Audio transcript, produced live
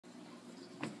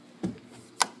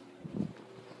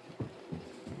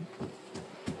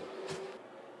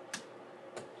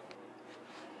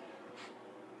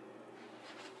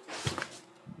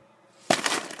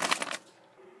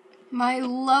my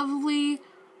lovely,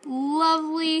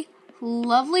 lovely,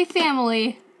 lovely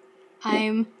family,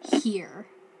 I'm here.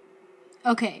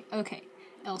 Okay.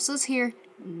 Elsa's here.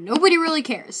 Nobody really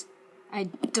cares. I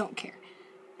don't care.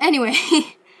 Anyway,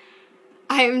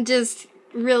 I'm just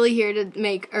really here to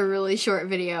make a really short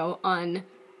video on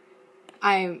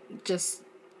just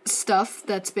stuff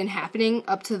that's been happening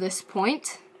up to this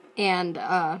point. And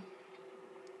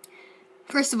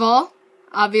first of all,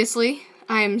 obviously,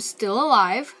 I'm still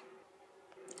alive.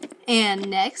 And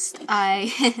next,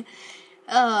 some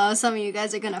of you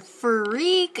guys are gonna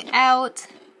freak out,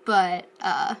 but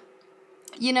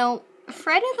you know,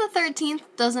 Friday the 13th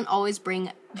doesn't always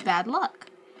bring bad luck.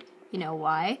 You know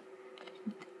why?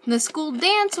 The school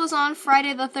dance was on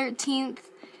Friday the 13th,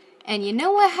 and you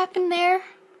know what happened there?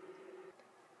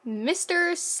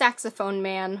 Mr. Saxophone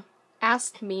Man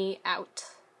asked me out.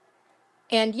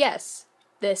 And yes,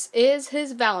 this is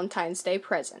his Valentine's Day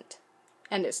present,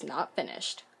 and it's not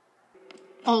finished.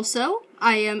 Also,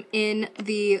 I am in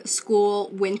the school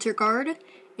winter guard,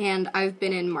 and I've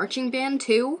been in marching band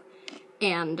too,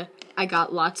 and I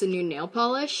got lots of new nail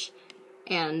polish,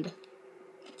 and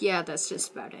yeah, that's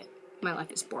just about it. My life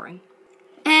is boring.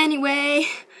 Anyway,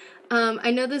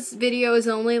 I know this video is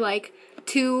only like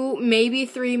 2, maybe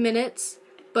 3 minutes,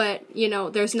 but, you know,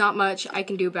 there's not much I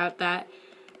can do about that.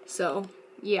 So,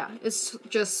 yeah, it's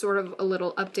just sort of a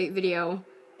little update video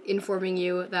informing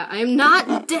you that I'm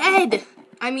not dead!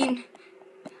 I mean,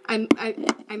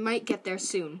 I might get there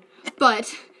soon,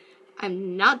 but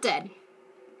I'm not dead.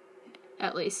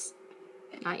 At least,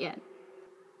 not yet.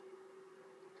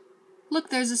 Look,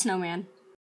 there's a snowman.